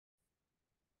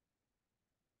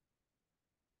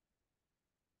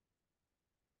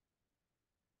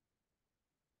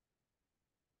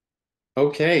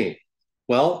Okay.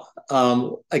 Well,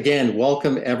 again,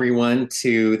 welcome everyone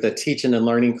to the Teaching and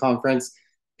Learning Conference.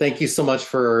 Thank you so much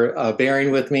for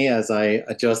bearing with me as I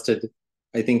adjusted.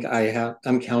 I think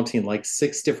I'm counting like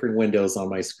 6 different windows on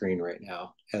my screen right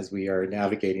now as we are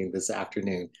navigating this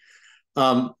afternoon.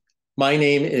 Um, my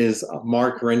name is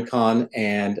Mark Rincon,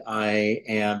 and I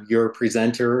am your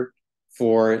presenter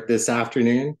for this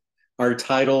afternoon. Our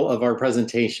title of our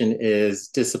presentation is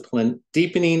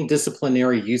Deepening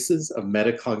Disciplinary Uses of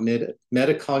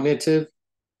Metacognitive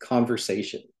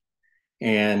Conversation.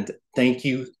 And thank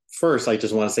you. First, I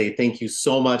just want to say thank you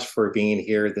so much for being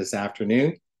here this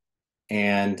afternoon,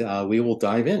 and we will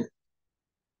dive in.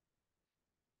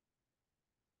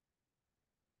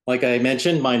 Like I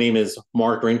mentioned, my name is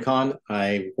Mark Rincon.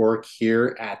 I work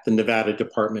here at the Nevada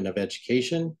Department of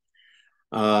Education.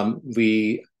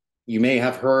 You may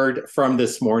have heard from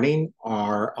this morning,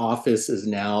 our office is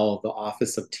now the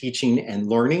Office of Teaching and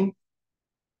Learning,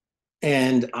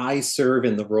 and I serve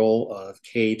in the role of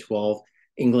K-12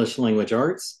 English Language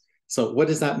Arts. So what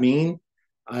does that mean?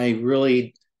 I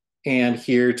really am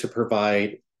here to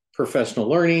provide professional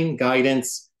learning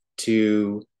guidance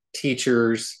to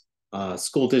teachers,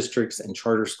 school districts, and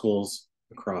charter schools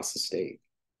across the state.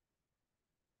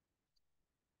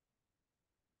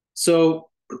 So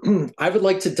I would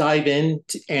like to dive in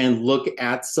and look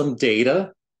at some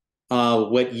data.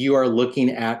 What you are looking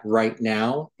at right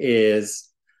now is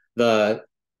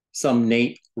some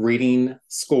NAEP reading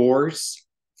scores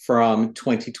from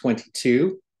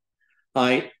 2022.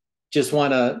 I just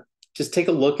want to take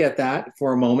a look at that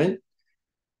for a moment.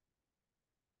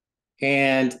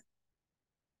 And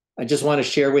I just want to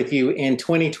share with you in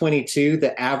 2022,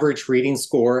 the average reading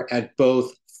score at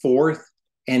both fourth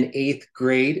and eighth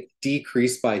grade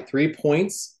decreased by 3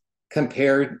 points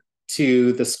compared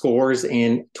to the scores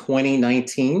in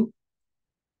 2019.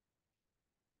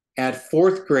 At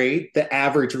fourth grade, the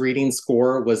average reading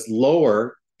score was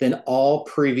lower than all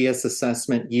previous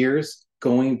assessment years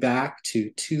going back to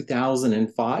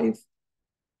 2005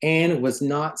 and was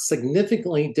not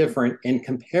significantly different in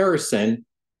comparison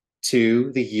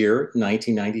to the year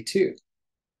 1992.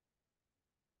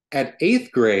 At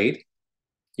eighth grade,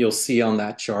 you'll see on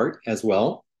that chart as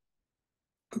well,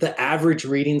 the average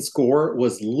reading score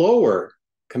was lower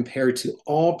compared to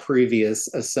all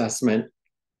previous assessment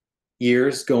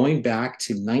years going back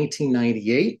to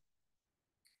 1998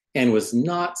 and was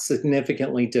not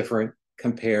significantly different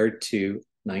compared to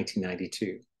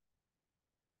 1992.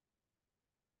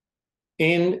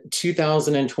 In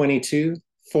 2022,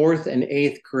 fourth and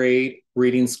eighth grade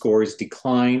reading scores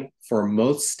declined for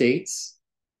most states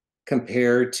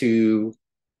compared to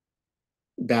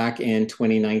back in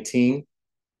 2019.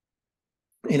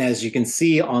 And as you can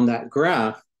see on that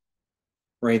graph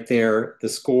right there, the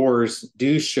scores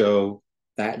do show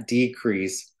that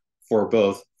decrease for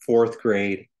both fourth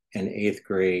grade and eighth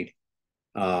grade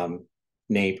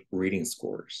NAEP reading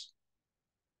scores.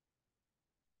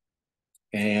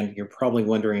 And you're probably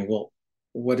wondering, well,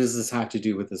 what does this have to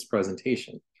do with this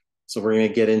presentation? So we're going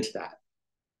to get into that.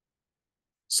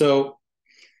 So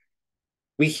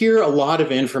we hear a lot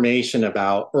of information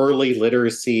about early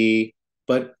literacy,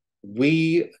 but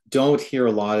we don't hear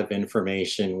a lot of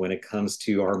information when it comes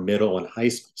to our middle and high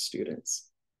school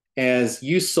students. As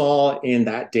you saw in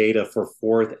that data for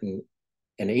fourth and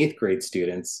eighth grade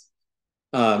students,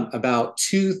 about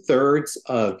 2/3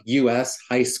 of US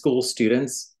high school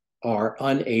students are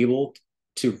unable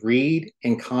to read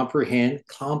and comprehend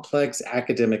complex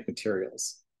academic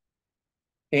materials.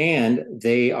 And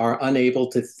they are unable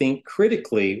to think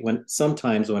critically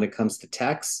sometimes when it comes to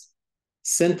text,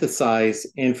 synthesize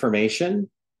information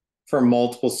from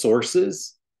multiple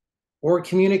sources, or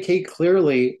communicate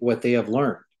clearly what they have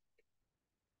learned.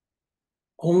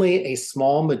 Only a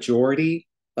small majority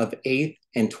of 8th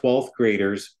and 12th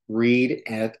graders read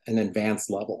at an advanced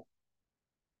level.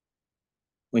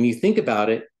 When you think about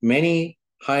it, many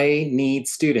high need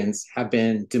students have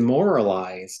been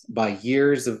demoralized by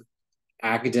years of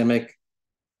academic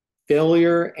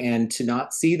failure and to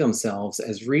not see themselves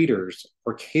as readers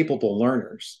or capable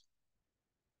learners.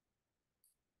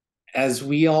 As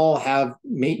we all have,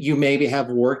 you maybe have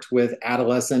worked with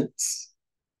adolescents,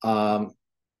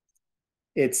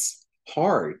 it's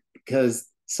hard because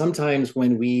sometimes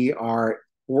when we are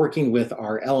working with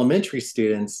our elementary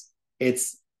students,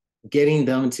 it's getting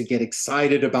them to get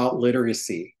excited about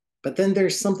literacy. But then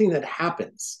there's something that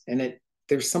happens, and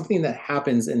there's something that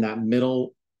happens in that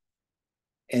middle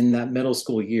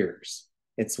school years.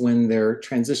 It's when they're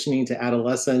transitioning to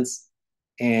adolescence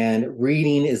and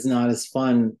reading is not as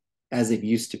fun as it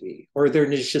used to be, or they're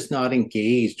just not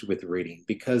engaged with reading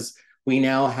because we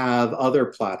now have other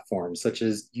platforms such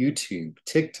as YouTube,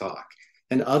 TikTok,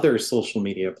 and other social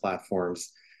media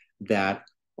platforms that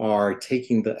are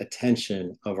taking the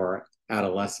attention of our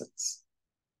adolescents.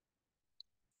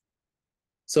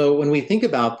 So when we think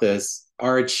about this,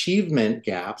 our achievement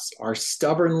gaps are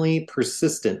stubbornly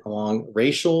persistent along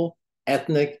racial,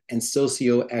 ethnic, and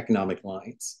socioeconomic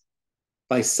lines.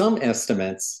 By some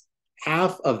estimates,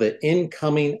 half of the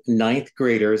incoming ninth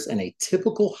graders in a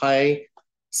typical high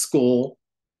school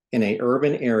in an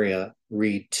urban area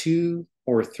read 2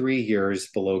 or 3 years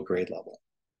below grade level.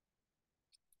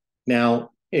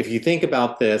 Now, if you think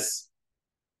about this,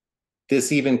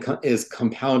 this even is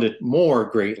compounded more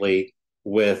greatly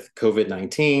with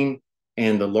COVID-19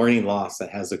 and the learning loss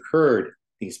that has occurred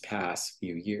these past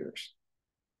few years.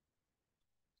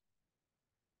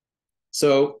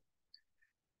 So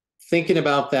thinking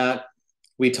about that,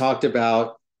 we talked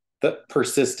about the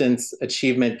persistence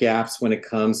achievement gaps when it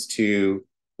comes to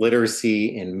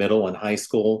literacy in middle and high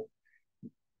school.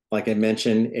 Like I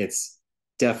mentioned, it's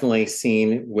definitely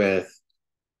seen with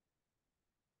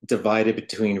divided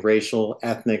between racial,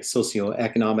 ethnic,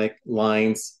 socioeconomic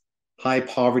lines, high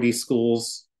poverty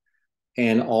schools,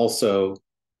 and also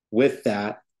with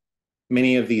that,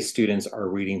 many of these students are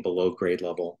reading below grade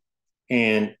level.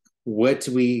 And what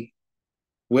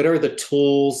are the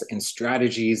tools and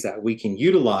strategies that we can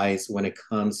utilize when it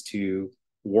comes to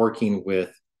working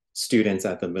with students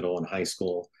at the middle and high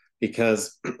school?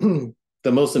 Because the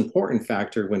most important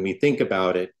factor when we think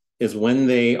about it is when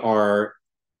they are,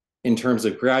 in terms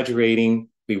of graduating,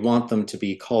 we want them to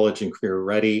be college and career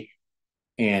ready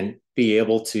and be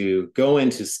able to go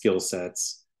into skill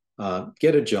sets,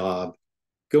 get a job,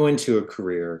 go into a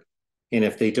career. And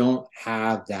if they don't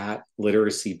have that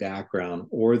literacy background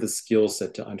or the skill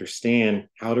set to understand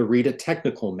how to read a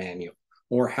technical manual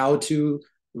or how to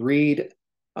read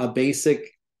a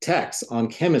basic text on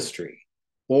chemistry,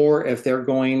 or if they're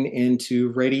going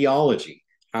into radiology,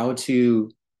 how to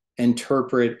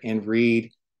interpret and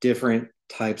read different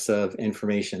types of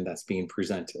information that's being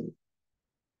presented.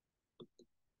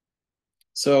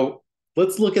 So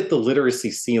let's look at the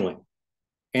literacy ceiling.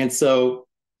 And so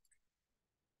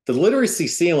the literacy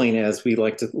ceiling, as we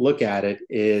like to look at it,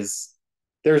 is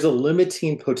there's a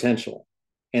limiting potential.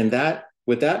 And that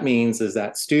what that means is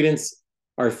that students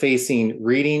are facing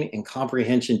reading and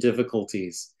comprehension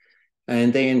difficulties,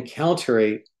 and they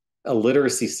encounter a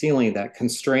literacy ceiling that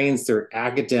constrains their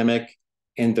academic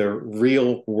and their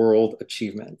real world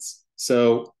achievements.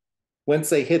 So once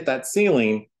they hit that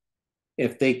ceiling,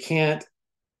 if they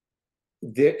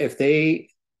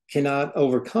cannot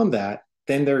overcome that,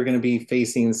 then they're going to be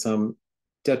facing some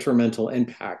detrimental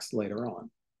impacts later on.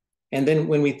 And then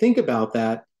when we think about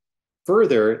that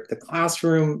further, the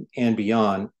classroom and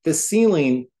beyond, the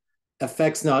ceiling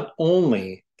affects not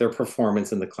only their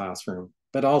performance in the classroom,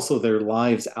 but also their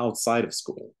lives outside of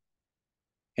school.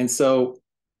 And so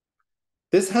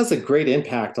this has a great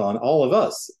impact on all of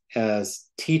us as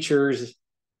teachers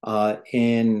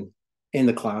in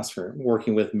the classroom,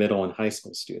 working with middle and high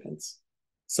school students.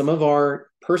 Some of our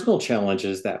personal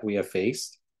challenges that we have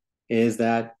faced is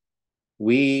that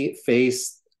we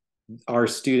face our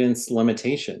students'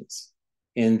 limitations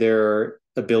in their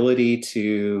ability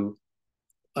to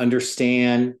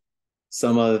understand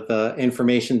some of the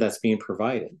information that's being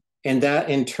provided. And that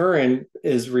in turn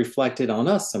is reflected on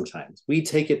us sometimes. We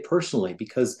take it personally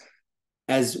because,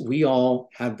 as we all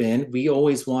have been, we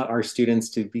always want our students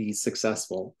to be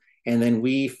successful. And then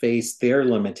we face their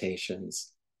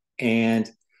limitations. And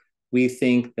we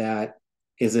think that,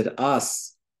 is it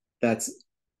us that's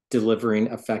delivering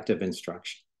effective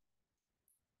instruction?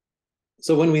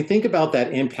 So when we think about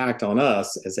that impact on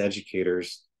us as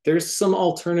educators, there's some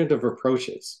alternative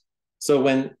approaches. So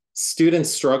when students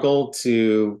struggle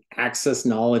to access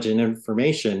knowledge and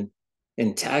information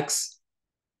in text,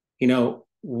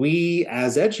 we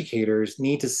as educators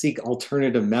need to seek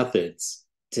alternative methods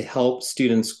to help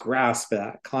students grasp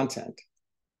that content.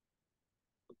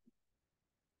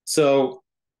 So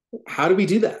how do we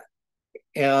do that?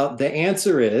 The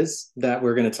answer is that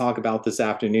we're going to talk about this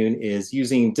afternoon is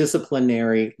using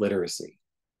disciplinary literacy.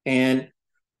 And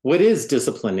what is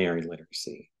disciplinary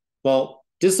literacy? Well,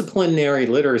 disciplinary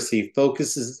literacy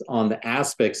focuses on the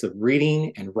aspects of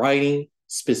reading and writing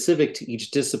specific to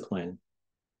each discipline,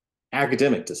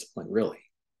 academic discipline, really.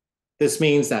 This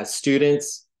means that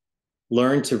students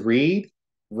learn to read,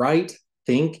 write,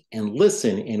 think, and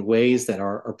listen in ways that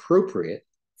are appropriate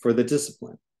for the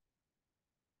discipline.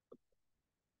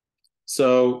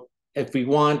 So if we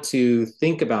want to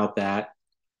think about that,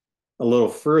 a little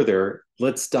further,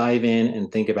 let's dive in and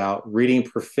think about reading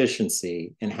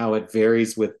proficiency and how it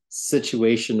varies with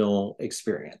situational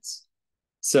experience.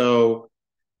 So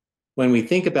when we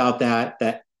think about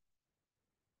that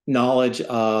knowledge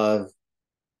of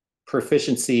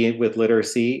proficiency with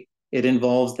literacy, it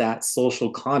involves that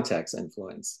social context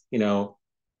influence.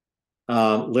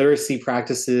 Literacy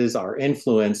practices are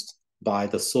influenced by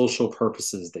the social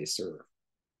purposes they serve.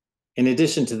 In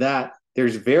addition to that,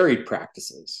 there's varied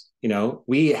practices.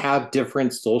 We have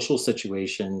different social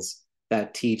situations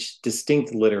that teach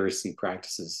distinct literacy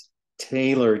practices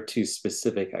tailored to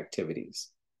specific activities.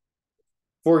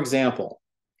 For example,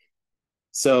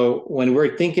 so when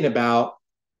we're thinking about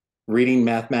reading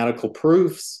mathematical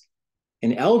proofs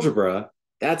in algebra,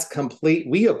 that's complete.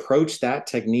 We approach that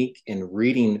technique in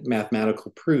reading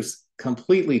mathematical proofs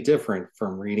completely different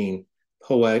from reading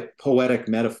poetic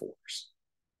metaphors.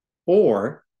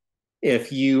 Or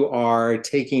if you are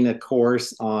taking a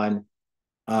course on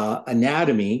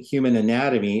anatomy, human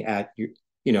anatomy as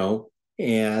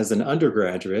an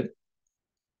undergraduate,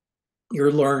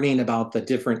 you're learning about the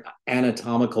different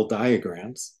anatomical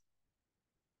diagrams.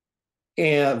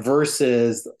 And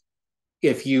versus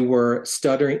if you were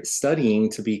studying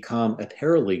to become a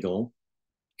paralegal,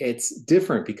 it's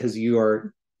different because you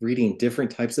are reading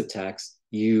different types of texts.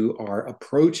 You are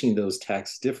approaching those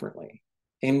texts differently.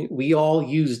 And we all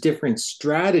use different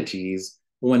strategies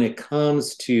when it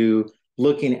comes to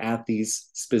looking at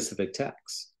these specific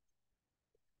texts.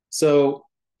 So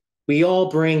we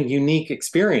all bring unique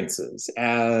experiences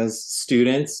as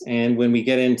students. And when we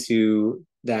get into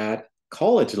that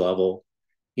college level,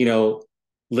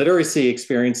 literacy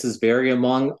experiences vary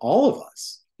among all of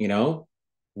us.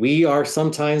 We are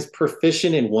sometimes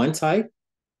proficient in one type.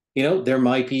 We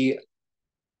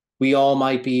all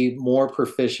might be more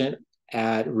proficient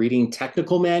at reading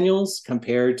technical manuals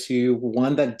compared to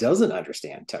one that doesn't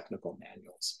understand technical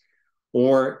manuals,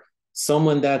 or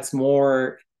someone that's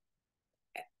more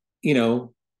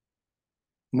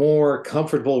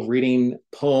comfortable reading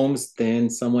poems than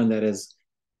someone that is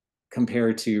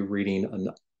compared to reading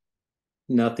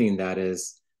nothing that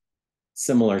is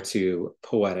similar to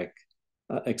poetic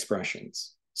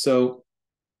expressions. So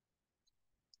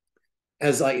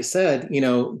as I said,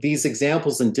 these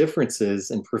examples and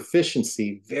differences in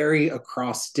proficiency vary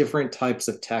across different types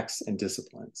of texts and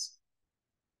disciplines.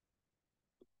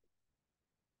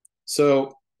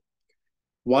 So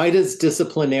why does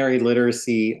disciplinary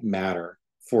literacy matter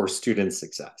for student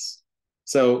success?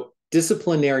 So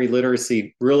disciplinary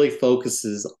literacy really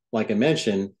focuses, like I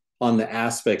mentioned, on the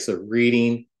aspects of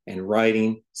reading and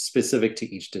writing specific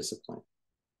to each discipline.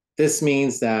 This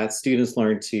means that students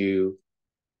learn to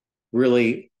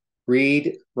really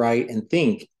read, write, and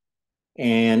think,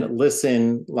 and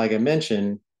listen, like I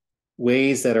mentioned,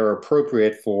 ways that are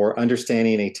appropriate for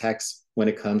understanding a text when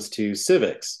it comes to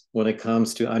civics, when it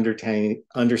comes to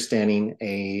understanding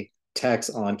a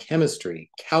text on chemistry,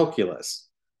 calculus,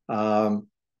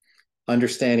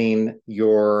 understanding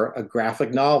a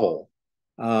graphic novel.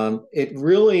 It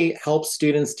really helps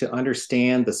students to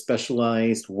understand the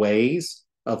specialized ways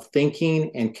of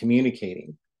thinking and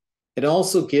communicating. It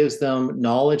also gives them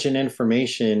knowledge and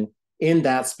information in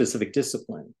that specific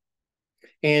discipline.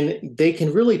 And they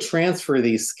can really transfer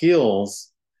these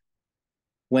skills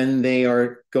when they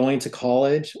are going to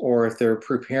college, or if they're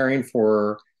preparing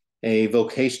for a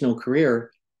vocational career,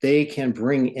 they can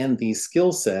bring in these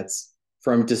skill sets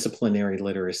from disciplinary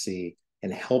literacy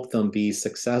and help them be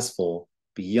successful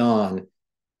beyond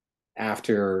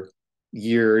after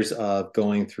years of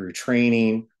going through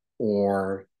training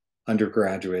or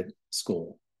undergraduate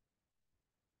school.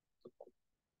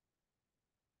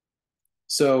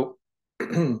 So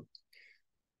when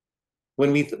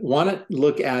we want to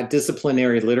look at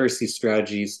disciplinary literacy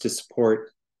strategies to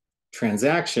support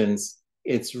transactions,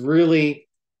 it's really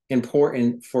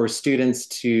important for students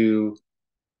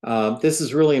this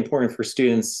is really important for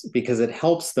students because it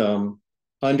helps them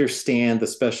understand the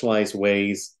specialized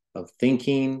ways of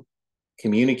thinking,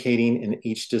 communicating in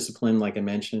each discipline, like I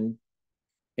mentioned.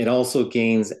 It also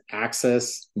gains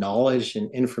access, knowledge,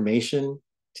 and information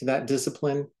to that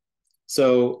discipline.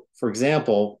 So, for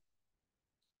example,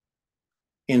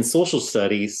 in social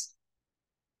studies,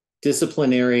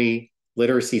 disciplinary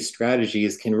literacy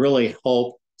strategies can really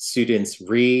help students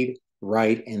read,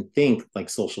 write, and think like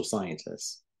social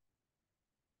scientists.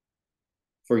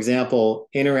 For example,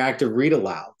 interactive read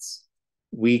alouds.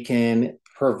 We can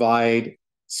provide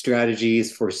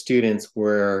strategies for students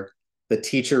where the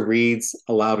teacher reads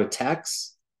aloud a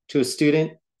text to a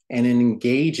student and it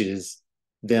engages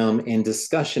them in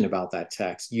discussion about that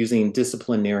text using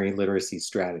disciplinary literacy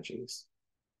strategies.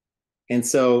 And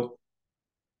so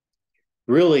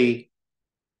really,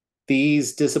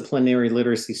 these disciplinary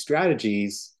literacy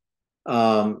strategies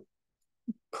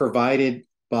provided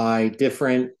by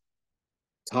different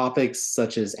topics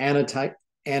such as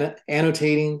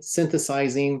annotating,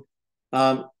 synthesizing,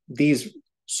 these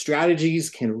strategies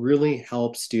can really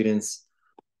help students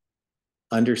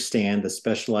understand the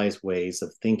specialized ways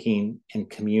of thinking and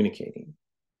communicating.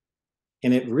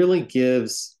 And it really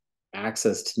gives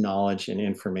access to knowledge and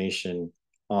information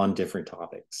on different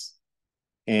topics.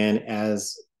 And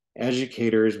as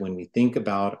educators, when we think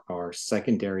about our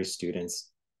secondary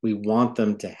students, we want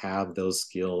them to have those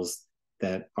skills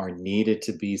that are needed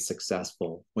to be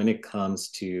successful when it comes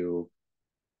to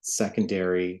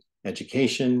secondary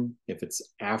education. If it's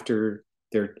after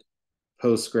their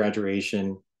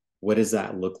post-graduation, what does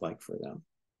that look like for them?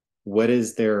 What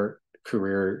is their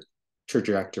career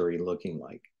trajectory looking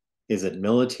like? Is it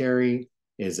military?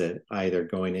 Is it either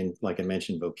going in, like I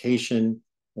mentioned, vocation,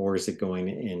 or is it going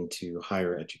into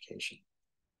higher education?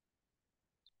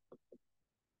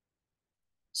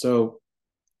 So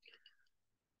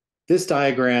this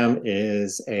diagram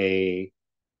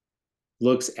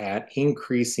looks at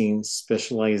increasing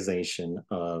specialization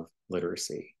of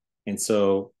literacy. And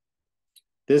so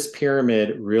this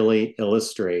pyramid really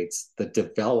illustrates the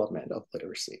development of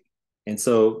literacy. And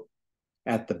so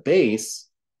at the base,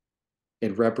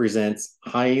 it represents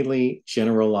highly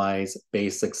generalized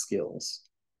basic skills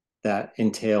that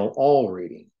entail all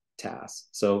reading tasks.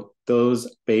 So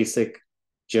those basic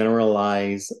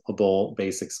generalizable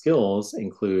basic skills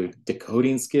include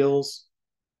decoding skills,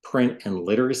 print and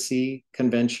literacy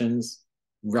conventions,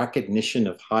 recognition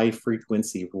of high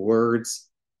frequency words,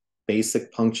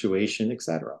 basic punctuation,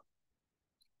 etc.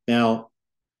 Now,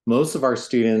 most of our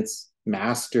students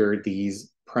master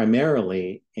these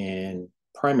primarily in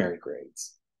primary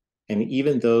grades. And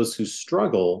even those who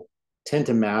struggle tend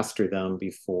to master them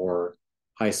before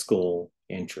high school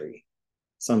entry,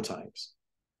 sometimes.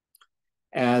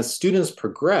 As students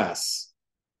progress,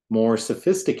 more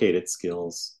sophisticated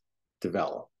skills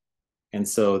develop. And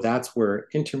so that's where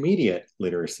intermediate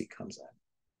literacy comes in.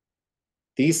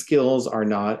 These skills are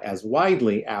not as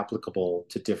widely applicable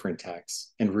to different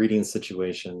texts and reading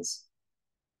situations,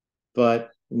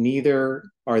 but neither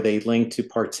are they linked to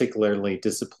particularly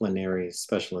disciplinary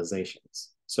specializations.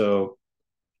 So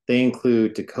they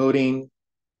include decoding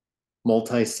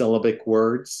multisyllabic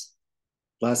words,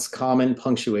 less common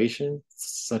punctuation,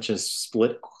 such as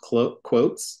split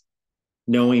quotes,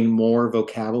 knowing more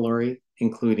vocabulary,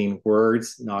 including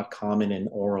words not common in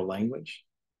oral language,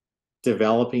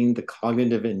 developing the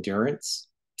cognitive endurance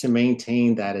to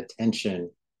maintain that attention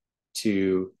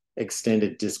to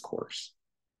extended discourse.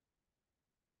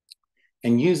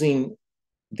 And using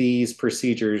these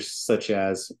procedures, such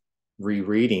as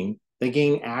rereading, they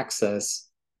gain access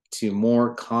to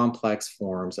more complex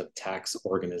forms of text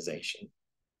organization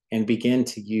and begin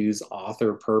to use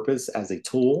author purpose as a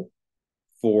tool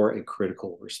for a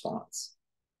critical response.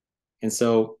 And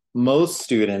so most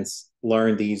students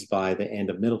learn these by the end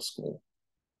of middle school,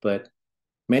 but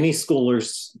many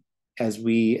schoolers, as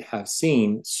we have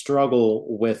seen,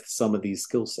 struggle with some of these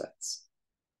skill sets.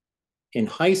 In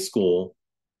high school,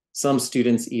 some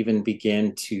students even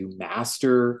begin to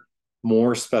master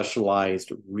more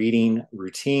specialized reading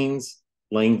routines,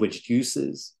 language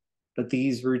uses, but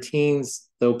these routines,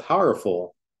 though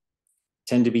powerful,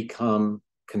 tend to become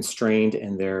constrained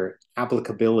in their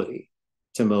applicability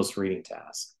to most reading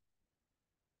tasks.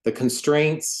 The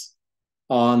constraints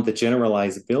on the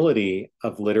generalizability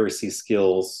of literacy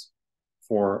skills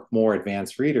for more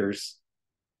advanced readers,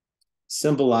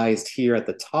 symbolized here at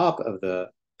the top of the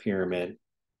pyramid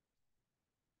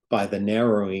by the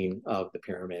narrowing of the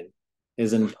pyramid,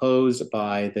 is imposed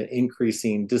by the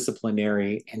increasing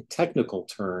disciplinary and technical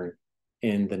turn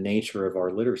in the nature of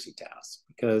our literacy tasks.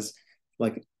 Because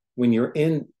like when you're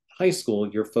in high school,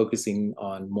 you're focusing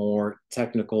on more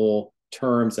technical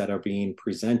terms that are being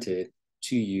presented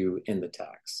to you in the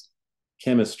text.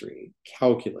 Chemistry,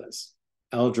 calculus,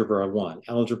 algebra 1,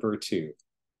 algebra 2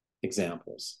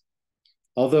 examples.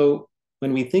 Although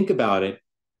when we think about it,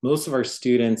 most of our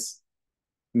students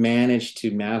manage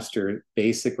to master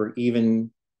basic or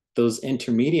even those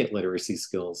intermediate literacy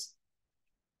skills.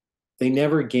 They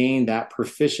never gain that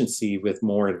proficiency with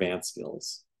more advanced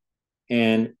skills.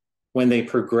 And when they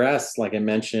progress, like I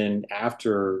mentioned,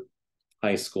 after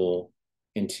high school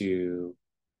into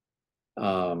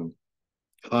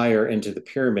higher into the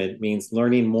pyramid, means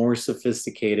learning more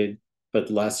sophisticated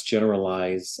but less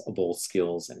generalizable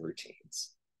skills and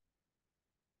routines.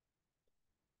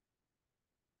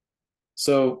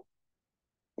 So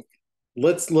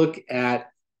let's look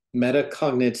at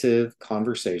metacognitive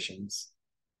conversations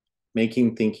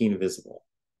making thinking visible.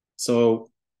 So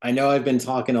I know I've been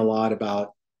talking a lot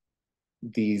about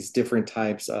these different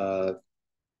types of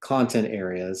content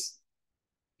areas.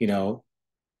 You know,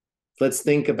 let's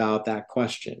think about that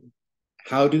question.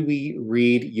 How do we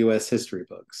read US history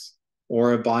books,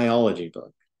 or a biology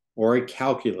book, or a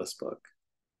calculus book,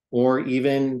 or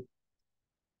even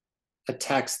a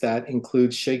text that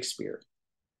includes Shakespeare?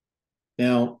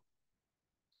 Now,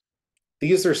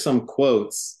 these are some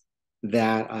quotes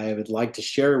that I would like to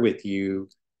share with you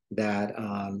that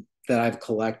I've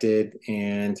collected,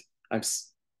 and I've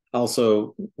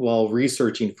also, while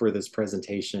researching for this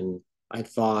presentation, I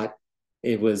thought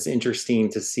it was interesting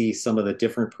to see some of the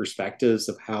different perspectives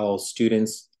of how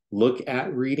students look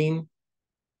at reading.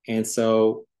 And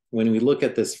so when we look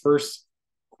at this first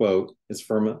quote, is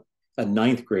from a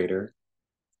ninth grader,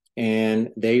 and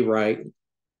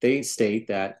they state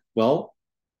that, well,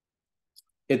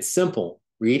 it's simple.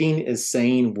 Reading is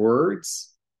saying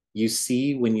words you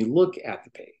see when you look at the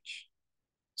page.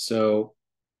 So,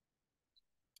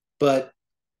 but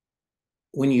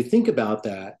when you think about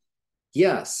that,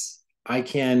 yes, I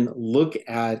can look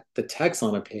at the text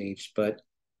on a page, but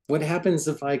what happens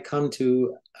if I come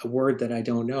to a word that I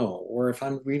don't know, or if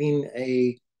I'm reading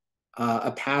a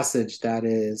passage that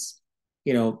is,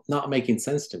 not making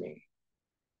sense to me?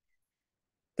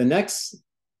 The next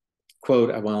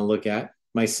quote I want to look at: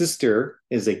 my sister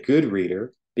is a good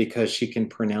reader because she can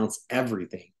pronounce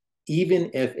everything,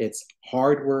 even if it's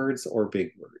hard words or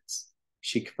big words.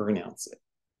 She can pronounce it.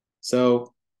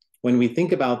 So when we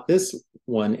think about this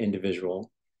one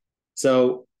individual,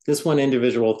 this one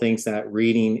individual thinks that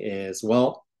reading is,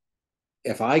 well,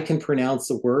 if I can pronounce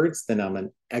the words, then I'm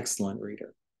an excellent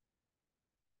reader.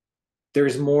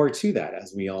 There's more to that,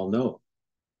 as we all know.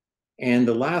 And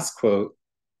the last quote: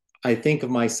 I think of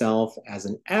myself as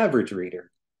an average reader.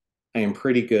 I am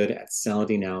pretty good at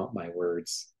sounding out my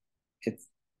words.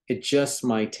 It just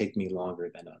might take me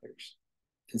longer than others.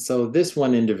 And so this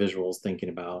one individual is thinking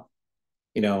about,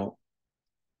 you know,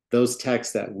 those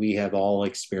texts that we have all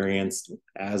experienced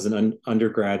as an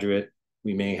undergraduate.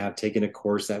 We may have taken a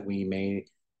course that we may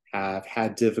have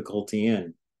had difficulty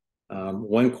in.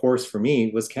 One course for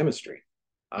me was chemistry.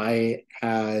 I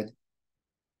had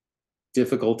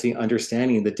difficulty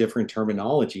understanding the different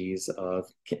terminologies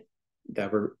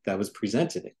that was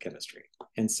presented in chemistry.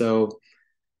 And so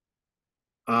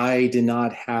I did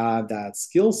not have that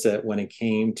skill set when it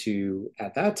came to,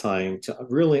 at that time, to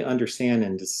really understand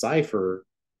and decipher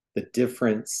the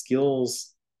different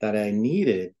skills that I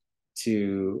needed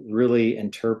to really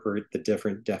interpret the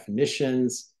different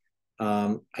definitions.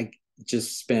 I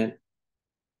just spent,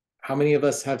 how many of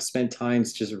us have spent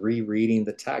times just rereading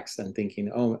the text and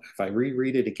thinking, oh, if I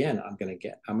reread it again, I'm going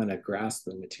to grasp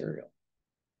the material.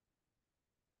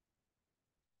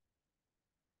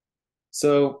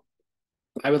 So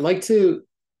I would like to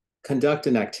conduct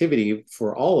an activity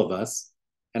for all of us,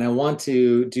 and I want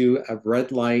to do a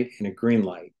red light and a green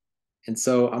light. And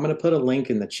so I'm going to put a link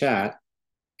in the chat,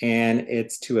 and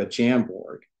it's to a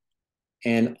Jamboard.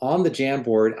 And on the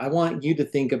Jamboard, I want you to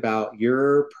think about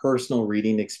your personal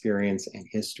reading experience and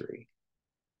history.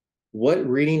 What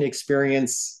reading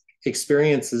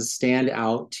experiences stand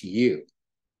out to you?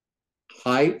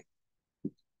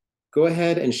 Go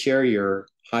ahead and share your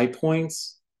high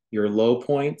points, your low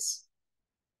points.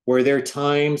 Were there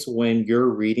times when your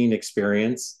reading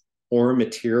experience or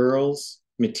materials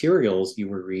you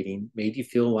were reading made you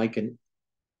feel like an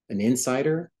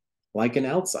insider, like an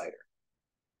outsider?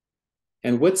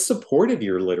 And what supported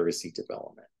your literacy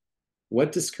development?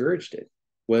 What discouraged it?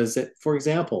 Was it, for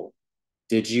example,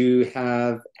 did you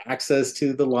have access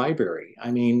to the library?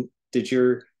 I mean, did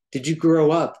you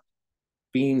grow up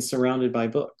being surrounded by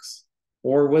books?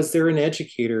 Or was there an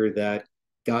educator that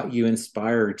got you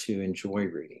inspired to enjoy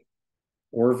reading?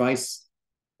 Or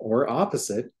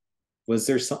opposite, was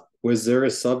there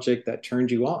a subject that turned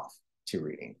you off to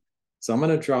reading? So I'm going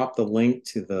to drop the link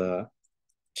to the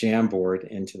Jamboard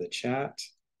into the chat.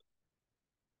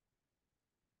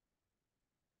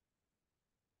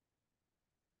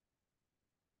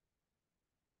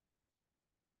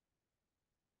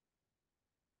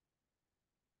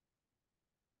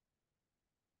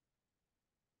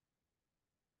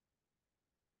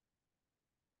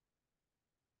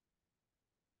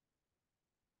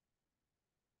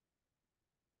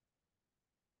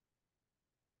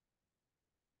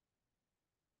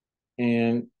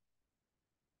 And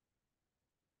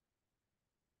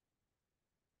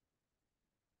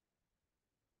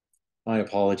my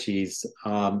apologies.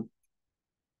 Do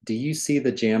you see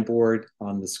the Jamboard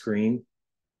on the screen?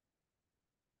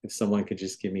 If someone could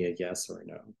just give me a yes or a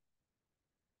no.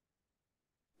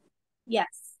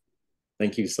 Yes.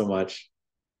 Thank you so much.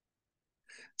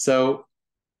 So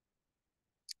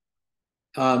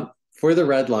for the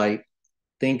red light,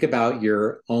 think about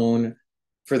your own,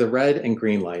 for the red and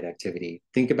green light activity,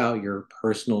 think about your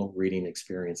personal reading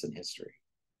experience in history.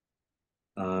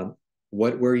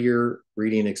 What were your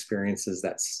reading experiences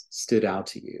that stood out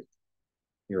to you?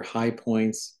 Your high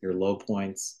points, your low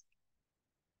points?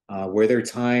 Were there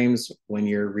times when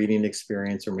your reading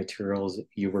experience or materials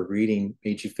you were reading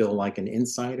made you feel like an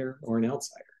insider or an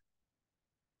outsider?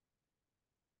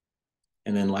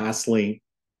 And then lastly,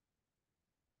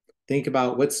 think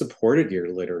about what supported your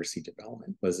literacy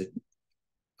development. Was it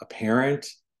a parent,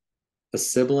 a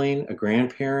sibling, a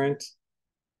grandparent,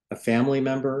 a family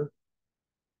member,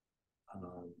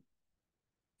 um,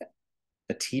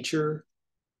 a teacher?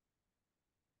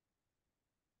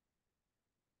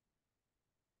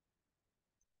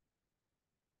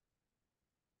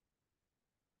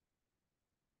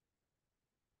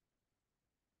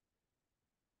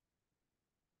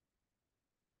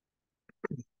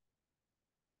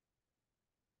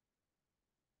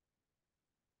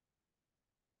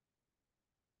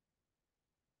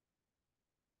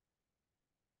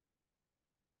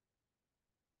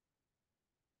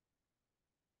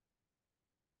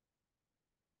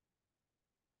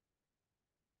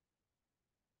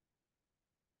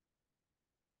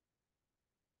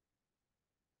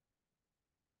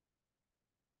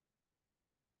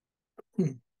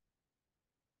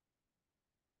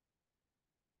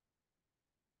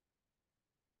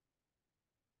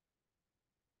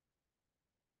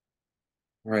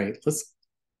 Right.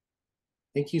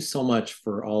 Thank you so much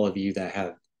for all of you that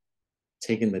have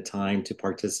taken the time to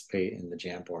participate in the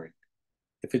Jamboard.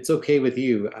 If it's okay with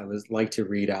you, I would like to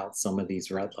read out some of these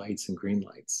red lights and green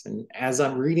lights. And as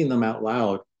I'm reading them out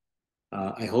loud,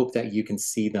 I hope that you can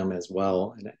see them as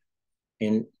well.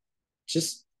 And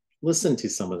just listen to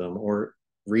some of them or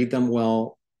read them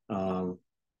um,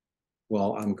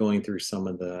 while I'm going through some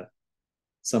of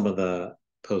the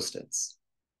post-its.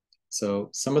 So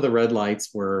some of the red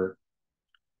lights were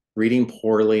reading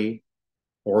poorly,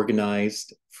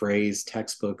 organized, phrase,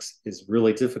 textbooks is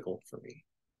really difficult for me.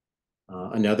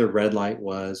 Another red light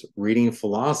was reading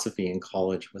philosophy in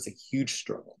college was a huge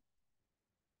struggle.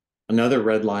 Another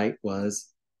red light was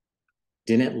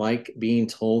didn't like being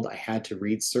told I had to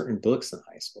read certain books in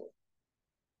high school.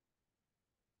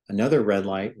 Another red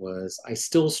light was I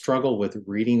still struggle with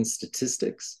reading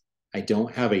statistics. I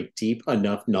don't have a deep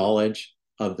enough knowledge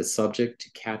of the subject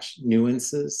to catch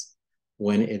nuances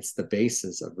when it's the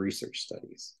basis of research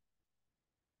studies.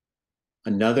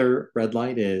 Another red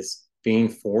light is being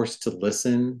forced to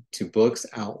listen to books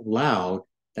out loud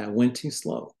that went too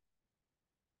slow.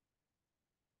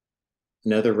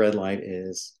 Another red light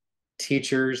is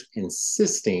teachers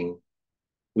insisting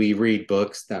we read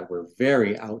books that were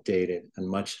very outdated and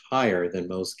much higher than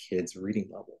most kids' reading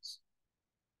levels.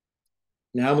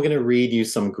 Now I'm going to read you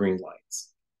some green lights.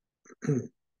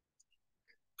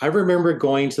 I remember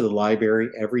going to the library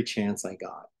every chance I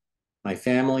got. My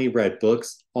family read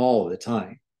books all the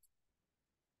time.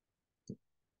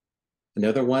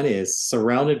 Another one is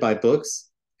surrounded by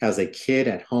books as a kid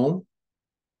at home.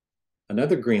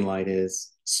 Another green light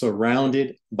is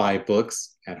surrounded by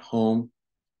books at home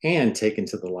and taken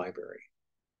to the library.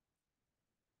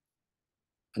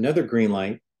 Another green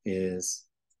light is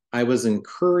I was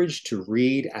encouraged to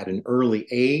read at an early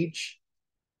age.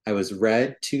 I was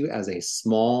read to as a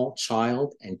small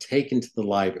child and taken to the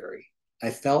library.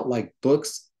 I felt like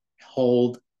books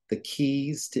hold the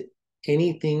keys to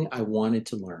anything I wanted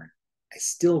to learn. I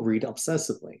still read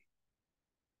obsessively.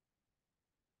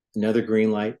 Another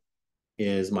green light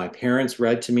is my parents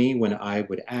read to me when I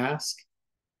would ask,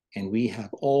 and we have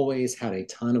always had a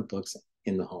ton of books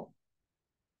in the home.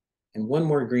 And one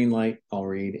more green light I'll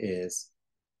read is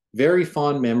very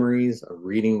fond memories of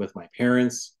reading with my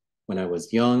parents. When I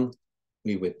was young,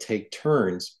 we would take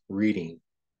turns reading.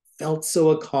 Felt so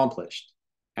accomplished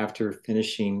after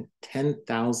finishing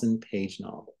 10,000 page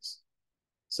novels.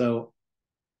 So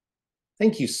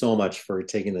thank you so much for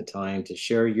taking the time to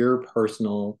share your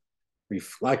personal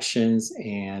reflections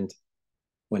and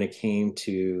when it came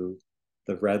to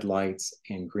the red lights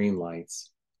and green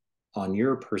lights on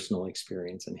your personal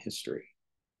experience in history.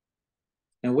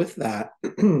 And with that,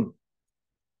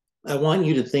 I want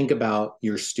you to think about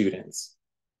your students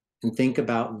and think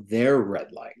about their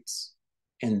red lights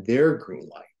and their green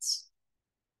lights.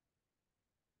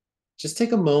 Just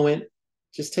take a moment,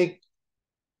 just take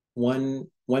one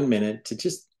minute to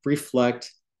just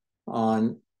reflect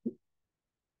on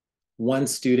one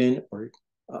student or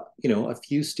a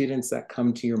few students that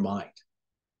come to your mind.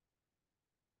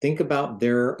 Think about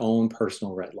their own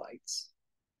personal red lights.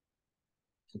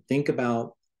 and think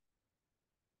about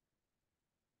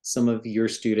some of your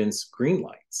students' green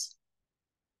lights.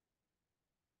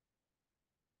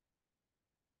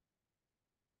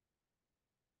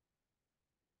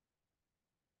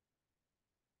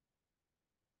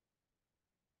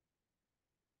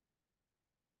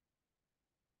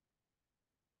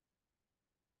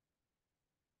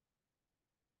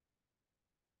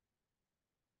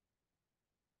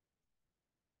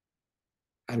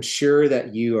 I'm sure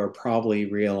that you are probably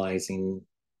realizing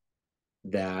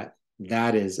that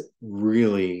that is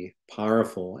really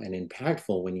powerful and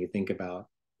impactful when you think about,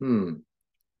 when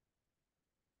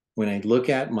I look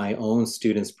at my own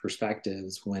students'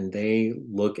 perspectives, when they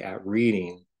look at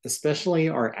reading, especially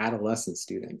our adolescent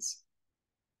students,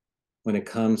 when it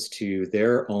comes to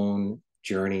their own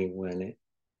journey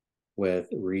with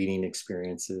reading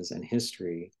experiences and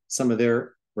history, some of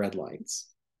their red lights,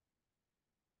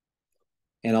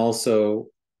 and also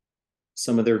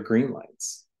some of their green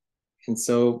lights. And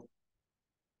so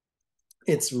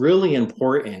it's really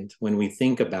important when we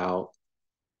think about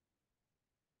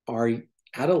our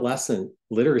adolescent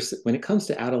literacy. When it comes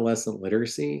to adolescent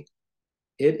literacy,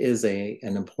 it is an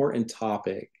important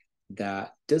topic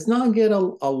that does not get a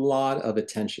lot of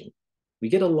attention. We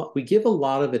give a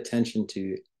lot of attention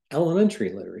to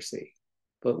elementary literacy,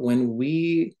 but when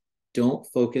we don't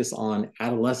focus on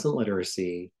adolescent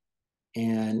literacy,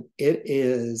 and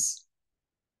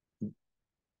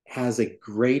has a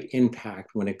great impact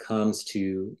when it comes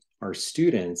to our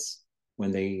students when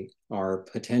they are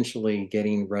potentially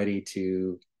getting ready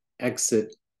to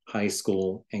exit high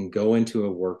school and go into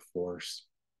a workforce.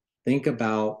 Think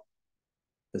about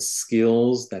the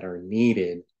skills that are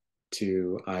needed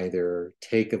to either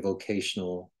take a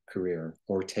vocational career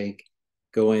or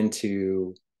go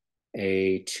into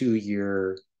a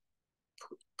 2-year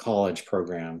college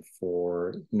program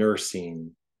for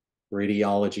nursing,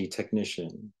 radiology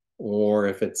technician, or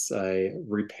if it's a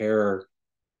repair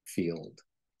field,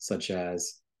 such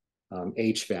as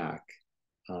HVAC,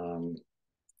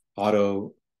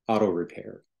 auto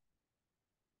repair.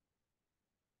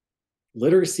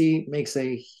 Literacy makes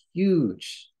a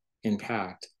huge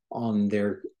impact on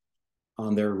their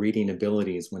reading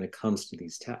abilities when it comes to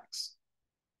these texts.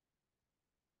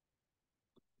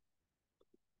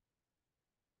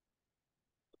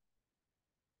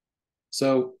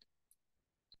 So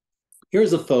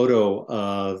here's a photo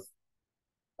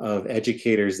of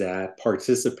educators that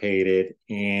participated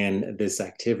in this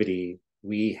activity.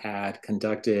 We asked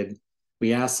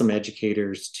some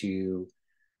educators to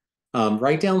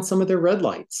write down some of their red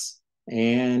lights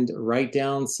and write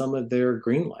down some of their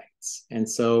green lights. And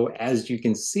so as you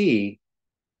can see,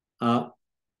 a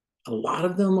lot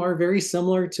of them are very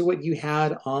similar to what you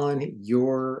had on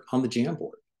the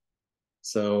Jamboard.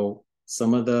 So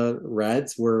some of the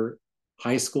reds were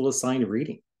high school assigned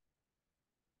reading,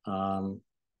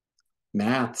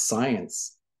 math,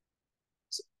 science,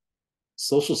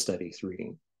 social studies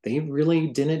reading. They really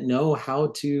didn't know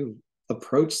how to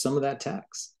approach some of that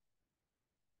text.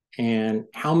 And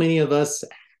how many of us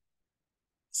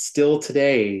still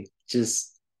today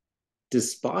just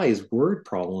despise word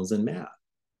problems in math?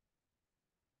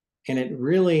 And it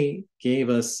really gave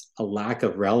us a lack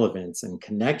of relevance and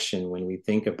connection when we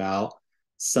think about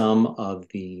some of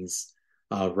these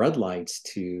red lights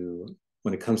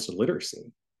when it comes to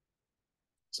literacy.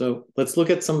 So let's look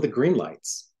at some of the green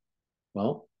lights.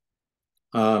 Well,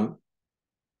 Dad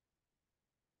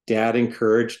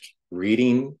encouraged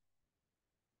reading,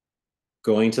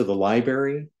 going to the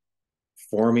library,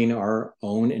 forming our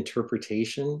own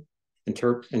interpretations,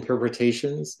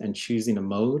 and choosing a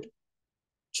mode.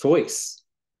 Choice,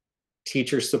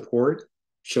 teacher support,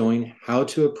 showing how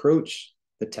to approach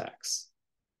the text.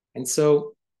 And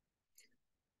so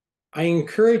I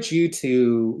encourage you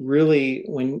to really,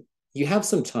 when you have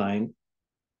some time,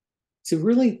 to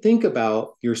really think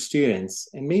about your students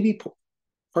and maybe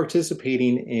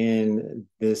participating in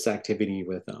this activity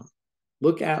with them.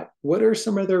 Look at what are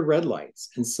some of their red lights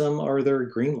and some are their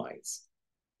green lights,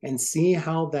 and see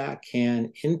how that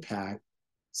can impact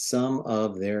some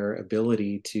of their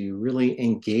ability to really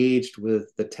engage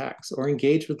with the text or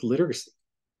engage with literacy.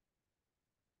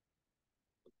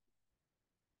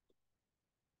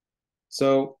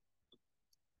 So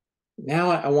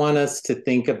now I want us to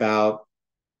think about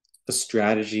a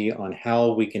strategy on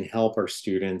how we can help our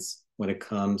students when it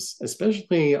comes,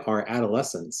 especially our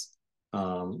adolescents,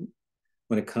 when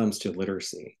it comes to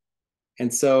literacy.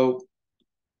 And so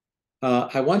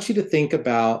I want you to think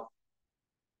about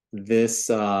this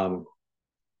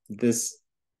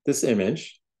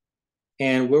image.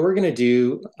 And what we're going to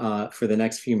do for the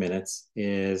next few minutes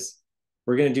is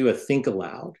we're going to do a think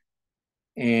aloud.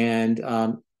 And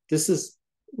this is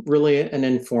really an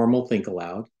informal think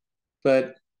aloud,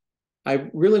 but I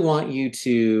really want you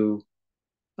to,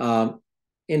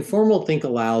 informal think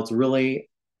alouds really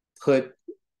put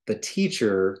the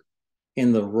teacher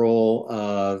in the role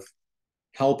of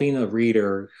helping a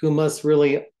reader who must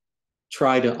really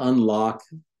try to unlock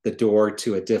the door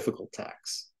to a difficult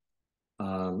text.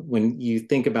 When you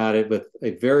think about it with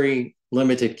a very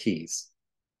limited keys.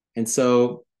 And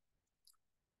so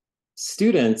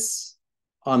students,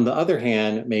 on the other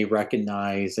hand, may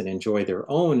recognize and enjoy their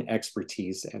own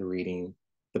expertise at reading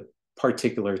the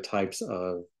particular types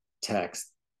of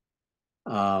text.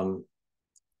 But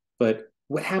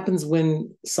what happens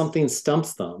when something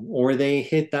stumps them or they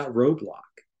hit that roadblock?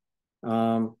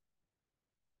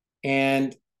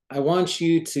 And I want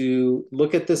you to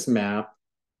look at this map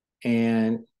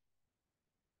and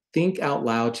think out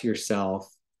loud to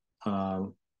yourself,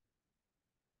 not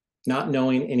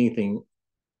knowing anything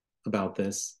about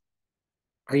this.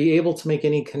 Are you able to make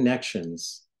any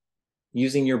connections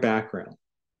using your background,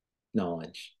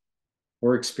 knowledge,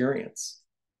 or experience?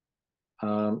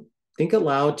 Think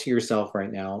aloud to yourself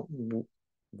right now.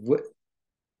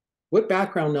 What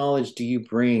background knowledge do you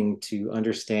bring to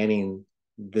understanding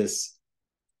this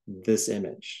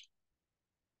image?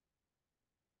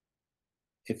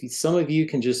 If some of you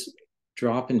can just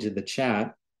drop into the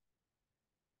chat,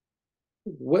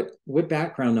 what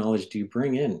background knowledge do you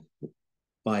bring in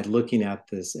by looking at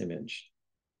this image?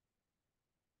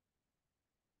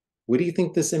 What do you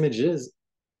think this image is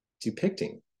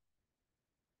depicting?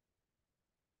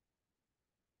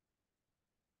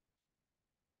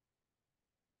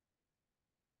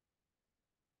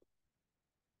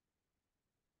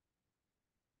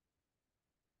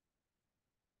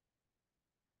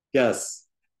 Yes,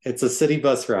 it's a city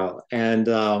bus route, and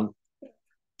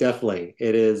definitely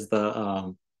it is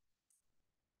the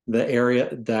area,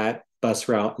 that bus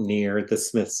route near the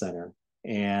Smith Center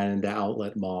and the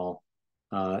Outlet Mall.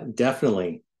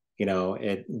 Definitely,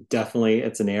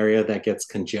 it's an area that gets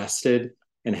congested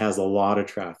and has a lot of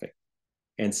traffic.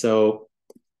 And so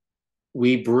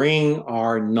we bring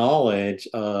our knowledge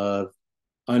of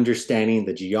understanding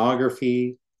the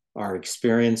geography, our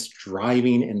experience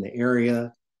driving in the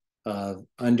area, of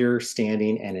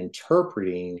understanding and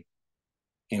interpreting,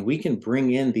 and we can bring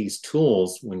in these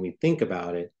tools when we think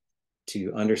about it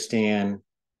to understand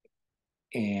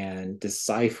and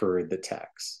decipher the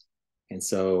text. And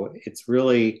so it's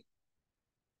really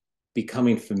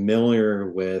becoming familiar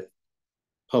with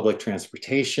public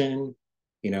transportation,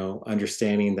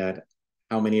 understanding that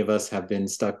how many of us have been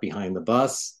stuck behind the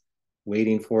bus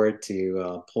waiting for it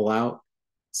to pull out.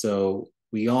 So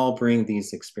we all bring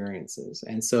these experiences.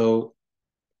 And so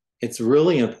it's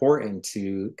really important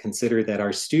to consider that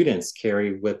our students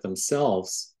carry with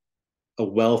themselves a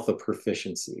wealth of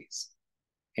proficiencies,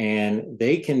 and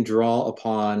they can draw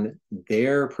upon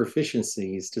their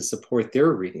proficiencies to support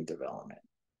their reading development.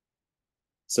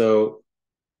 So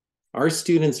our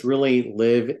students really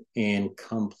live in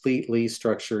completely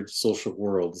structured social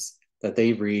worlds that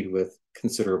they read with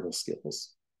considerable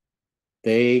skills.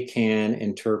 They can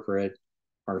interpret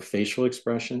our facial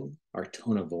expression, our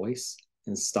tone of voice,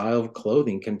 and style of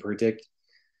clothing can predict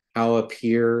how a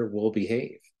peer will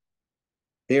behave.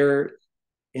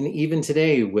 And even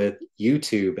today with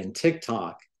YouTube and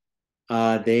TikTok,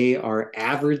 they are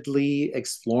avidly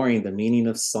exploring the meaning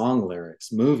of song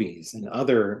lyrics, movies, and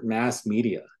other mass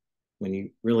media when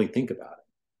you really think about it.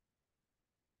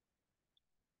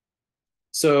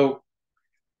 So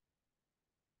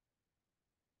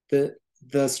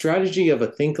the strategy of a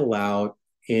think aloud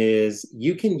is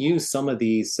you can use some of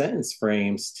these sentence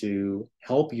frames to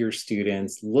help your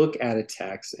students look at a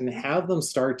text and have them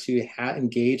start to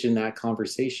engage in that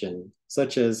conversation,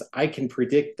 such as, I can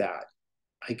predict that.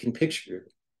 I can picture.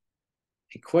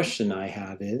 A question I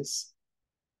have is,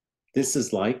 this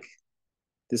is like,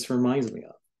 this reminds me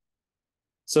of.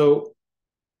 So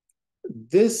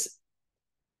this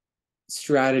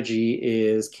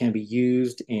strategy can be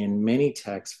used in many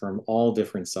texts from all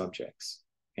different subjects.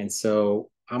 And so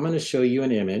I'm going to show you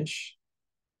an image,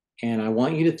 and I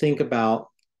want you to think about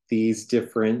these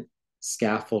different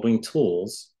scaffolding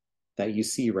tools that you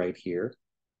see right here.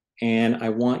 And I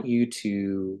want you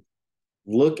to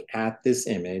look at this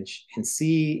image and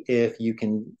see if you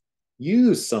can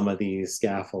use some of these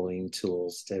scaffolding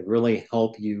tools to really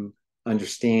help you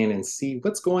understand and see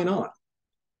what's going on.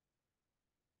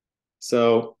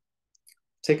 So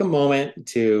take a moment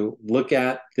to look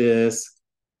at this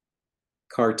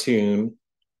cartoon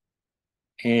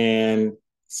and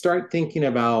start thinking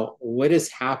about what is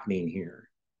happening here.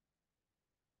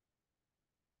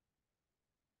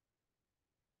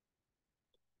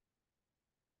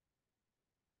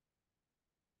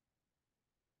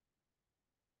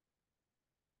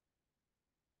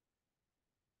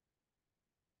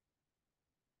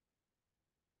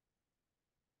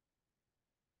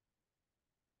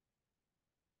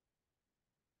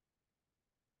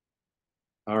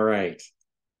 All right.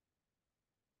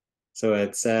 So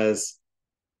it says,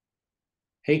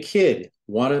 hey kid,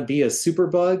 want to be a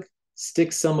superbug?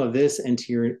 Stick some of this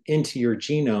into your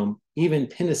genome. Even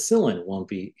penicillin won't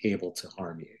be able to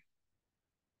harm you.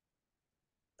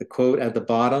 The quote at the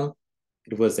bottom,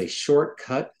 it was a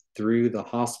shortcut through the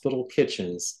hospital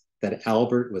kitchens that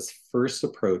Albert was first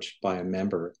approached by a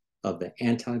member of the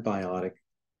antibiotic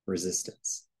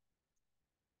resistance.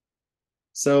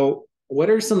 So, what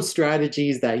are some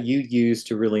strategies that you use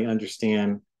to really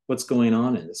understand what's going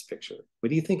on in this picture? What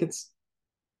do you think it's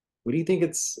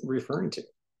referring to?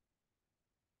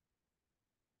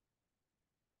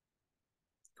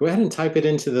 Go ahead and type it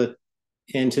into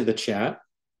the chat.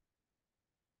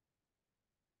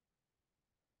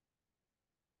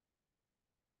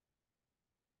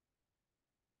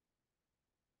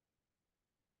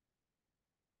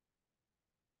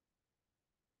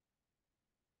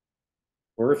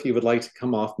 Or if you would like to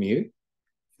come off mute,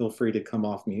 feel free to come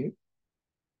off mute.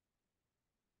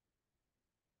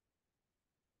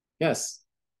 Yes.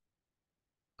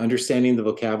 Understanding the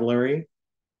vocabulary.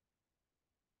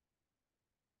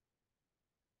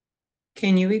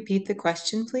 Can you repeat the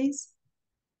question, please?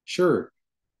 Sure.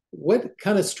 What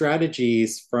kind of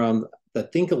strategies from the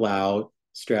think aloud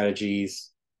strategies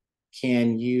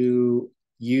can you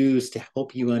use to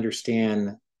help you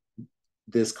understand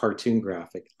this cartoon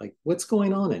graphic? Like what's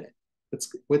going on in it?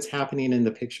 What's happening in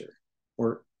the picture?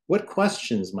 Or what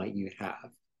questions might you have?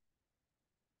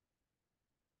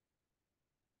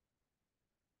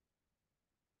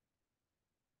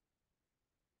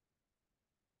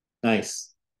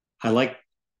 Nice. I like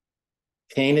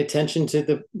paying attention to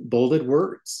the bolded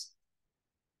words.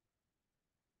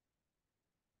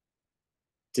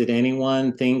 Did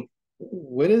anyone think,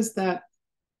 what is that?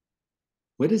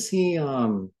 What is he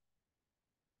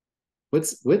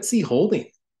what's he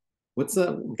holding? What's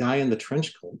the guy in the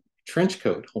trench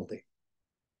coat holding?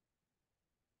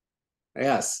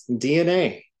 Yes,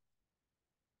 DNA.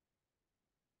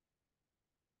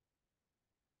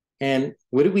 And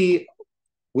what do we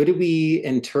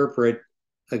interpret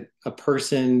a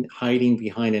person hiding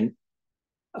behind an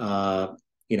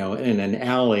in an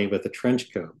alley with a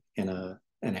trench coat and a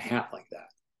hat like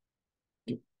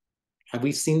that? Have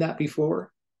we seen that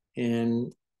before?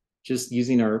 And just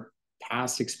using our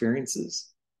past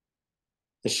experiences?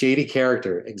 A shady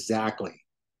character, exactly.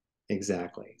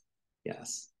 Exactly.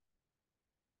 Yes.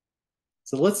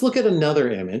 So let's look at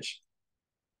another image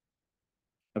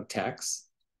of text.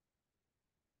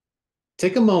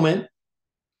 Take a moment,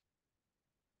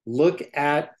 look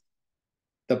at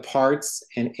the parts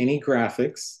and any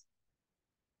graphics.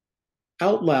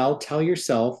 Out loud, tell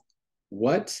yourself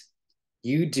what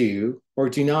you do or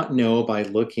do not know by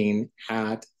looking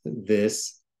at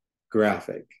this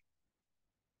graphic.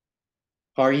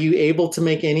 Are you able to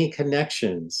make any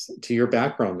connections to your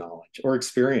background knowledge or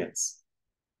experience?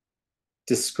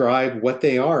 Describe what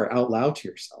they are out loud to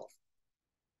yourself.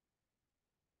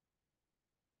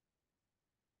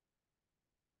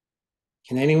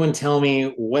 Can anyone tell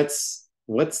me what's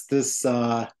this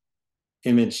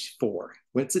image for?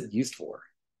 What's it used for?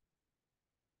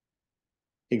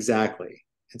 Exactly.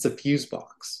 It's a fuse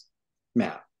box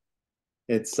map.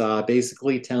 It's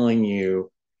basically telling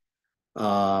you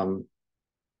um,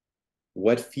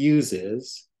 what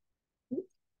fuses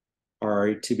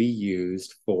are to be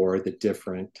used for the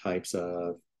different types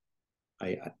of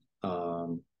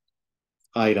um,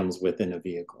 items within a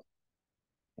vehicle.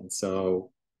 And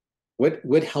so,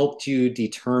 what helped you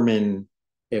determine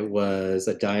it was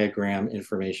a diagram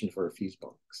information for a fuse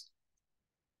box?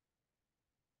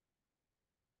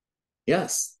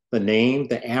 Yes, the name,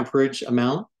 the amperage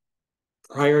amount,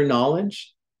 prior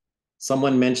knowledge.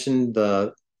 Someone mentioned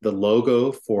the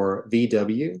logo for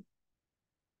VW.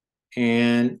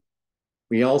 And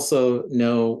we also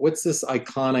know what's this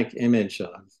iconic image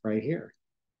of right here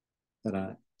that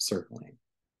I'm circling.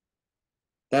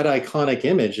 That iconic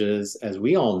image is, as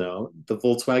we all know, the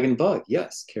Volkswagen Bug.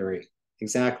 Yes, Carrie,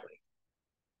 exactly.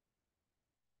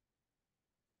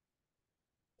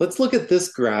 Let's look at this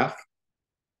graph.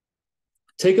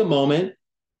 Take a moment,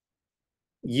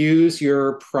 use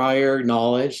your prior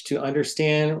knowledge to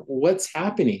understand what's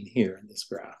happening here in this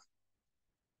graph.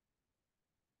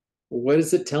 What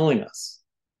is it telling us?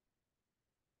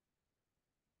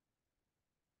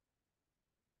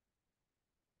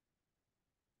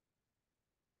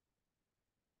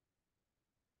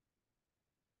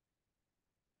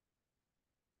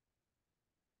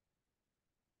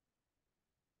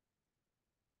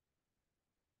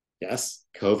 Yes,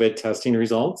 COVID testing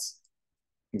results.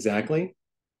 Exactly.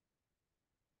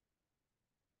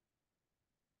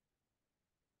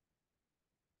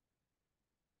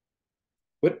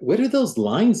 what do those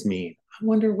lines mean? I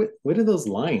wonder what do those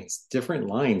lines, different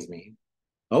lines mean?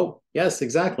 Oh, yes,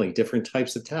 exactly. Different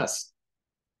types of tests.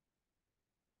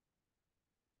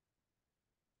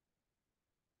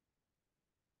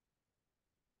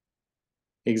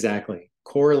 Exactly.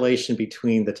 Correlation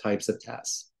between the types of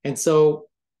tests. And so,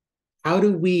 how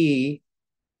do we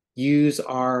use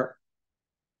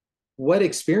what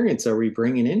experience are we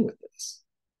bringing in with this?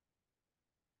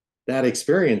 That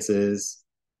experience is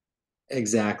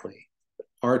exactly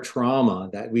our trauma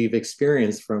that we've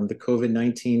experienced from the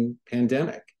COVID-19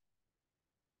 pandemic.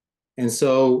 And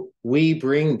so we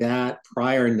bring that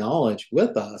prior knowledge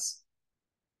with us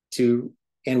to,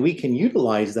 and we can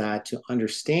utilize that to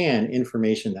understand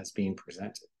information that's being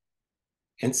presented.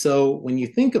 And so when you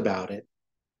think about it,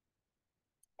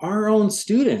 our own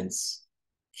students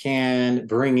can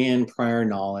bring in prior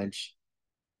knowledge,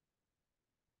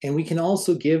 and we can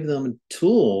also give them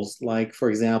tools like,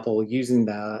 for example, using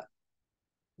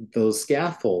those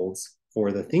scaffolds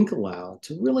for the think aloud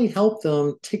to really help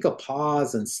them take a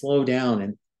pause and slow down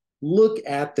and look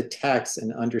at the text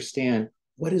and understand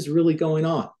what is really going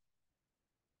on.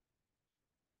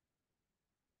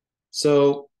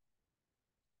 So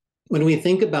when we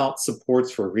think about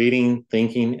supports for reading,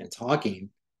 thinking, and talking,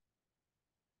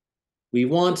 we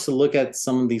want to look at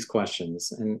some of these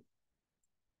questions. And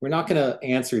we're not going to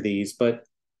answer these, but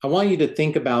I want you to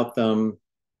think about them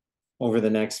over the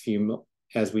next few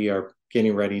as we are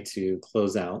getting ready to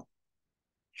close out.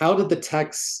 How did the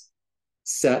text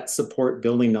set support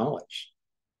building knowledge?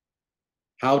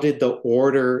 How did the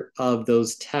order of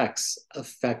those texts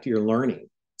affect your learning?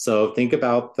 So think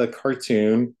about the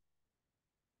cartoon,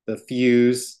 the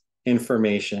fuse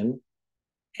information,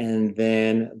 and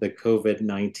then the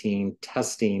COVID-19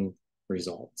 testing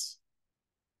results.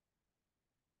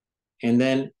 And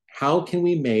then how can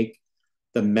we make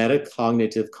the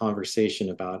metacognitive conversation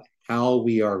about how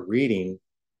we are reading,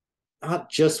 not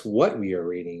just what we are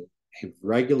reading, a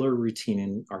regular routine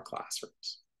in our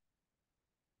classrooms?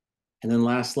 And then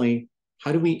lastly,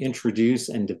 how do we introduce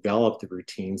and develop the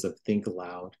routines of think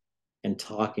aloud and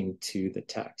talking to the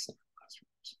text in our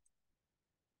classrooms?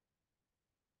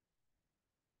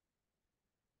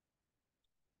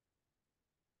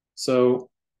 So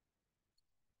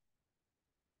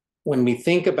when we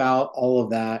think about all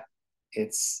of that,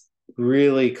 it's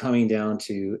really coming down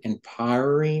to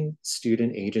empowering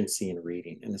student agency in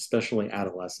reading, and especially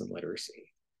adolescent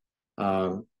literacy.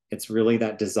 It's really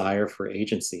that desire for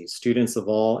agency. Students of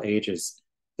all ages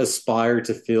aspire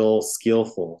to feel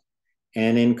skillful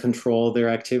and in control of their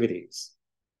activities.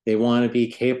 They want to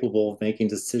be capable of making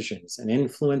decisions and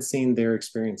influencing their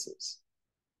experiences.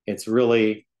 It's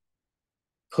really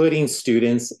putting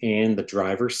students in the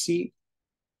driver's seat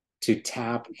to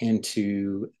tap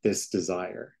into this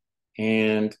desire.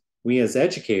 And we as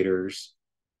educators,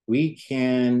 we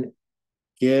can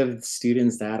give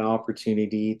students that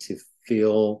opportunity to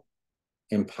feel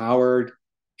empowered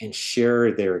and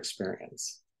share their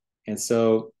experience. And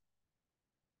so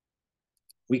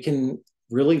we can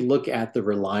really look at the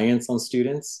reliance on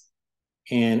students,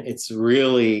 and it's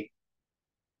really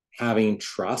having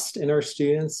trust in our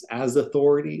students as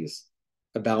authorities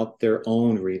about their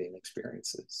own reading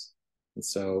experiences. And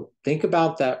so think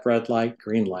about that red light,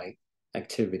 green light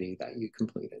activity that you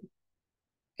completed.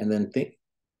 And then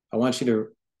I want you to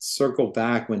circle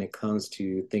back when it comes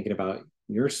to thinking about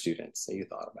your students that you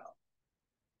thought about.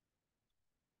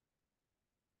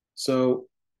 So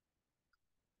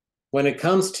when it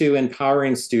comes to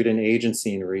empowering student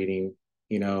agency in reading,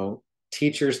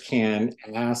 teachers can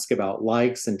ask about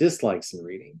likes and dislikes in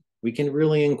reading. We can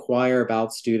really inquire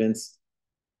about students,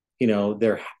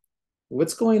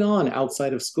 what's going on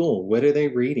outside of school? What are they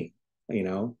reading?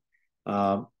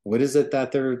 What is it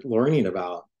that they're learning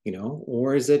about?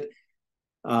 Or is it,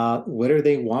 what are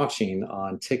they watching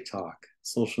on TikTok,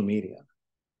 social media?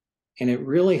 And it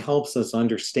really helps us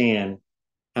understand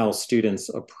how students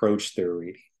approach their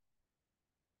reading.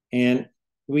 And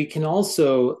we can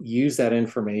also use that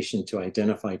information to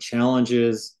identify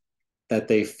challenges that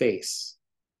they face.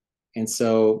 And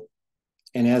so,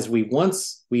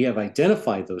 once we have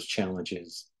identified those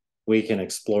challenges, we can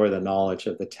explore the knowledge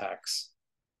of the text,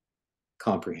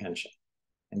 comprehension.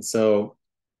 And so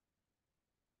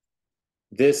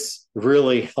this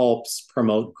really helps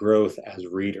promote growth as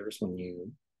readers when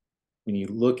you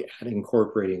look at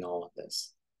incorporating all of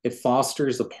this. It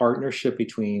fosters a partnership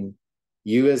between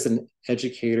you as an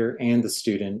educator and the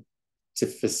student to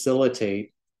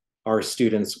facilitate our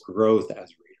students' growth as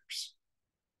readers.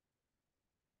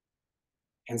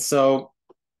 And so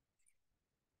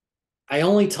I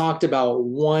only talked about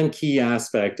one key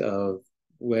aspect of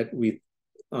what we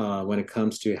when it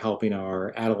comes to helping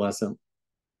our adolescent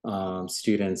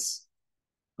students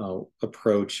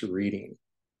approach reading,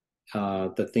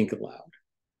 the think aloud,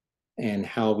 and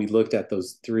how we looked at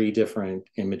those three different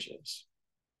images.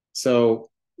 So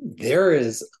there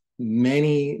is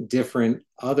many different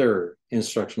other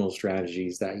instructional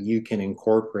strategies that you can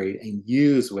incorporate and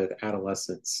use with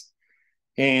adolescents.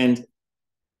 And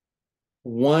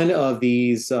one of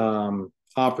these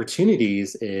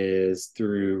opportunities is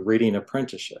through reading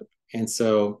apprenticeship. And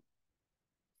so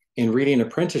in reading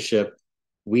apprenticeship,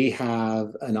 we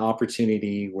have an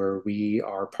opportunity where we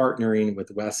are partnering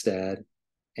with West Ed,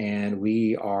 and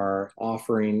we are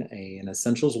offering an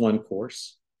Essentials 1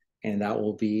 course, and that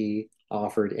will be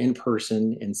offered in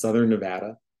person in Southern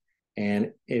Nevada.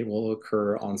 And it will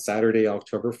occur on Saturday,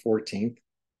 October 14th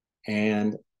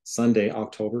and Sunday,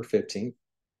 October 15th,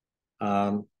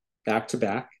 back to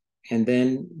back. And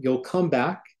then you'll come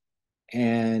back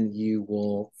and you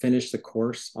will finish the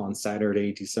course on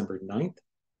Saturday, December 9th.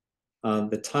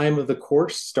 The time of the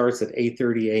course starts at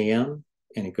 8:30 a.m.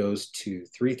 and it goes to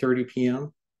 3:30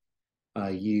 p.m.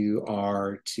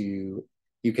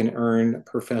 You can earn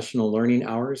professional learning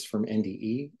hours from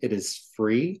NDE. It is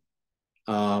free.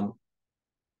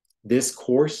 This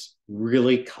course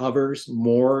really covers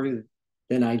more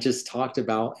than I just talked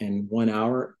about in 1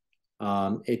 hour.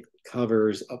 It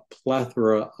covers a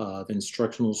plethora of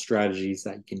instructional strategies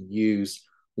that you can use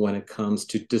when it comes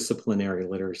to disciplinary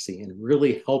literacy and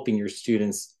really helping your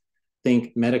students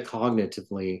think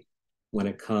metacognitively when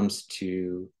it comes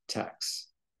to text.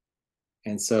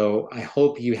 And so I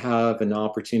hope you have an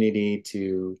opportunity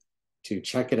to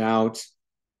check it out.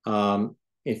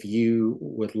 If you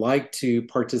would like to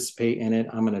participate in it,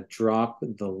 I'm going to drop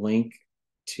the link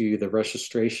to the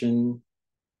registration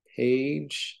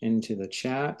page into the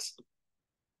chat.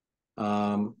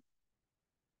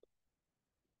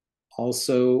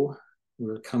 Also,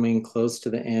 we're coming close to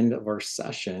the end of our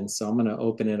session, so I'm going to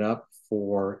open it up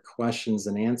for questions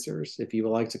and answers. If you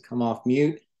would like to come off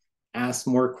mute, ask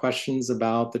more questions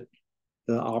about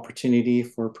the opportunity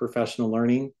for professional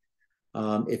learning.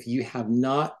 If you have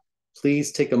not,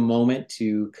 please take a moment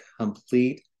to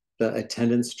complete the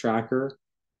attendance tracker.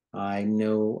 I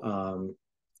know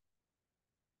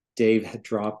Dave had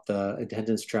dropped the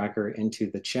attendance tracker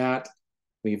into the chat.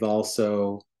 We've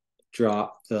also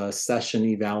dropped the session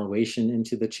evaluation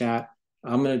into the chat.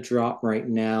 I'm going to drop right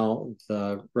now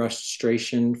the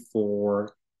registration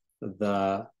for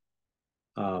the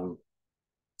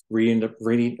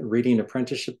reading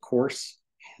apprenticeship course.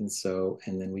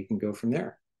 And then we can go from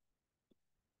there.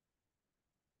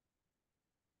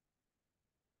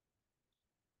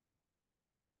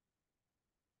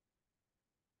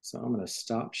 So I'm going to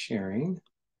stop sharing.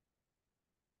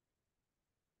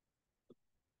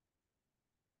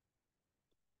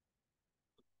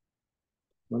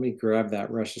 Let me grab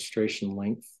that registration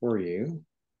link for you.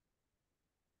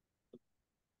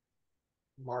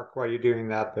 Mark, while you're doing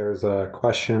that, there's a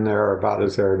question there about,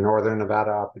 is there Northern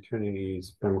Nevada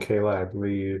opportunities from Kayla, I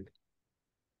believe.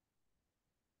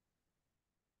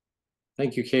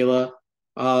 Thank you, Kayla.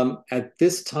 At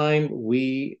this time,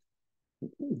 we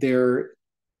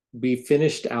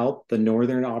finished out the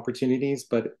Northern opportunities,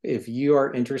 but if you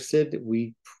are interested,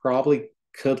 we probably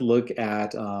could look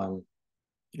at,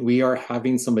 we are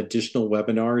having some additional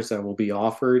webinars that will be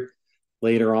offered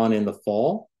later on in the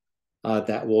fall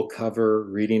that will cover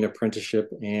reading apprenticeship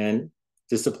and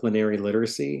disciplinary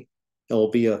literacy. It will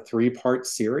be a 3-part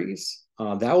series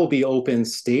that will be open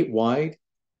statewide.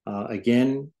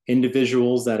 Again,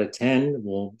 individuals that attend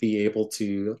will be able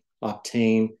to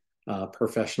obtain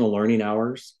professional learning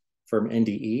hours from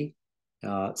NDE.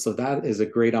 So that is a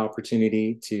great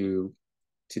opportunity to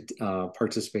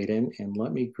participate in. And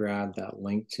let me grab that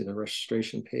link to the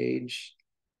registration page.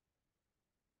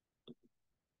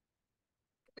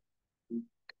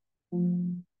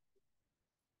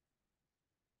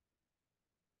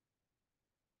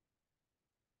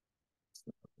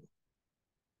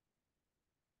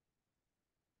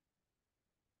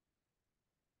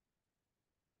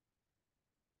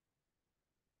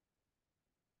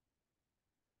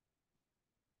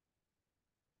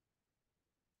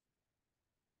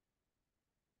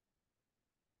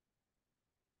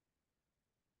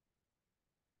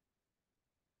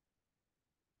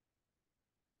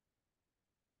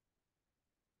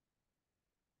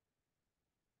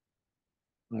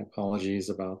 My apologies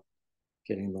about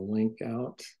getting the link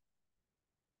out.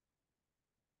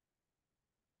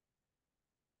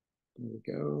 There we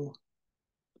go.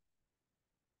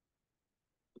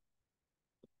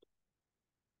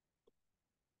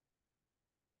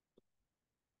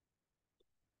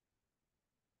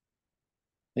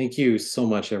 Thank you so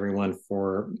much, everyone,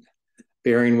 for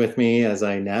bearing with me as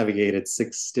I navigated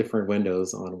 6 different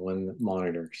windows on one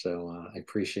monitor. So I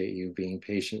appreciate you being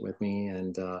patient with me.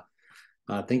 And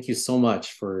thank you so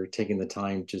much for taking the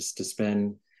time just to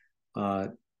spend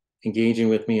engaging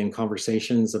with me in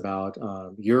conversations about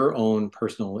your own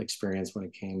personal experience when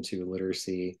it came to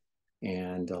literacy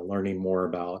and learning more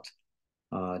about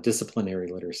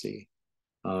disciplinary literacy.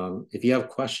 If you have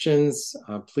questions,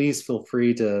 please feel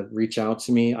free to reach out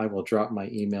to me. I will drop my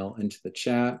email into the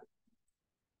chat.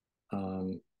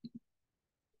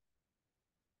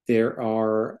 There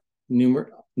are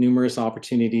numerous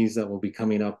opportunities that will be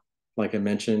coming up. Like I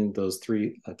mentioned, those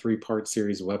three-part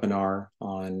series webinar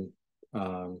on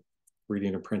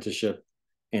reading apprenticeship.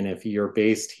 And if you're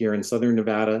based here in Southern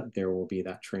Nevada, there will be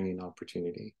that training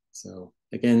opportunity. So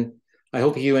again, I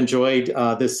hope you enjoyed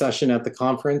this session at the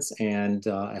conference, and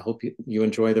I hope you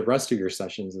enjoy the rest of your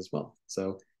sessions as well.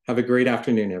 So have a great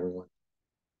afternoon, everyone.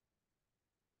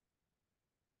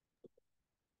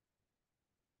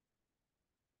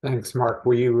 Thanks, Mark.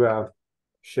 Will you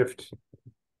shift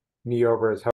me over as